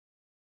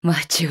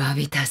待ちわ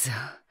びたぞ。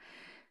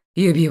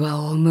指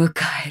輪を迎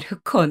える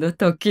この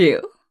時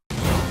を。こ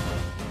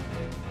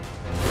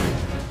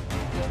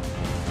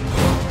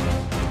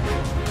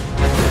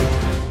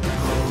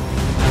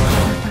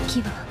の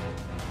時を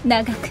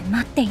長く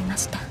待っていま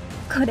した。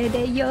これ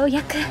でよう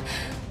やく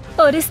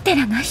オルステ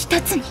ラが一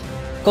つに。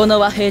この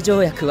和平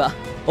条約は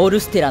オ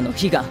ルステラの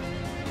悲願、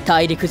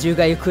大陸中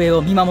が行方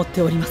を見守っ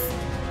ております。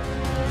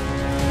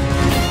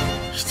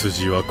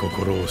羊は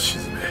心を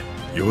鎮め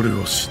夜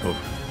を忍ぶ。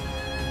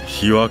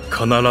日は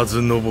必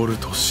ず昇る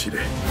と知れ。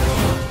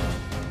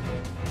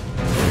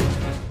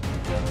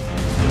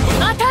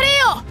当たれ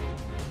よ。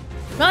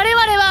我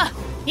々は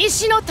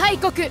石の大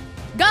国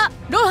が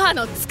ロハ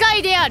の使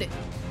いである。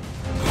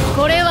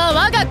これは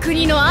我が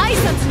国の挨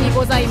拶に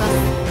ございます。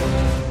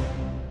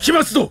期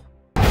末ど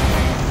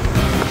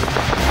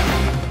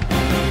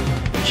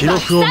記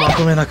録をま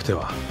とめなくて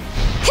は。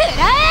くら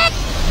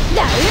え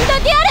ラウン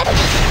ドデュア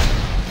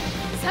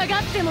ル。下が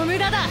っても無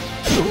駄だ。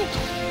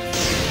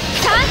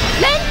3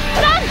連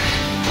プラン。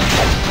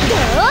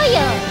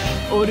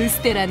どうよ。オル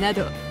ステラな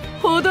ど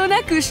ほど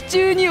なく手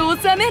中に収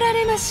めら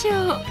れまし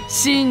ょう。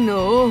真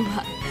の王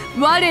は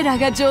我ら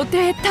が女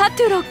帝タ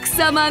トゥロック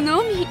様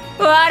のみ。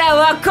わら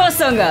わこ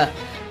そが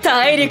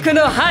大陸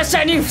の覇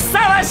者にふさ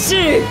わしい。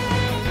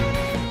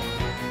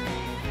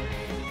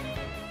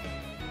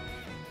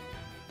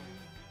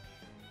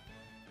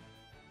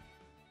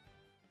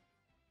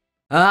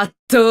圧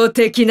倒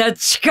的な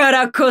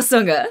力こ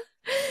そが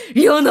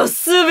世の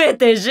すべ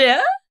てじゃ。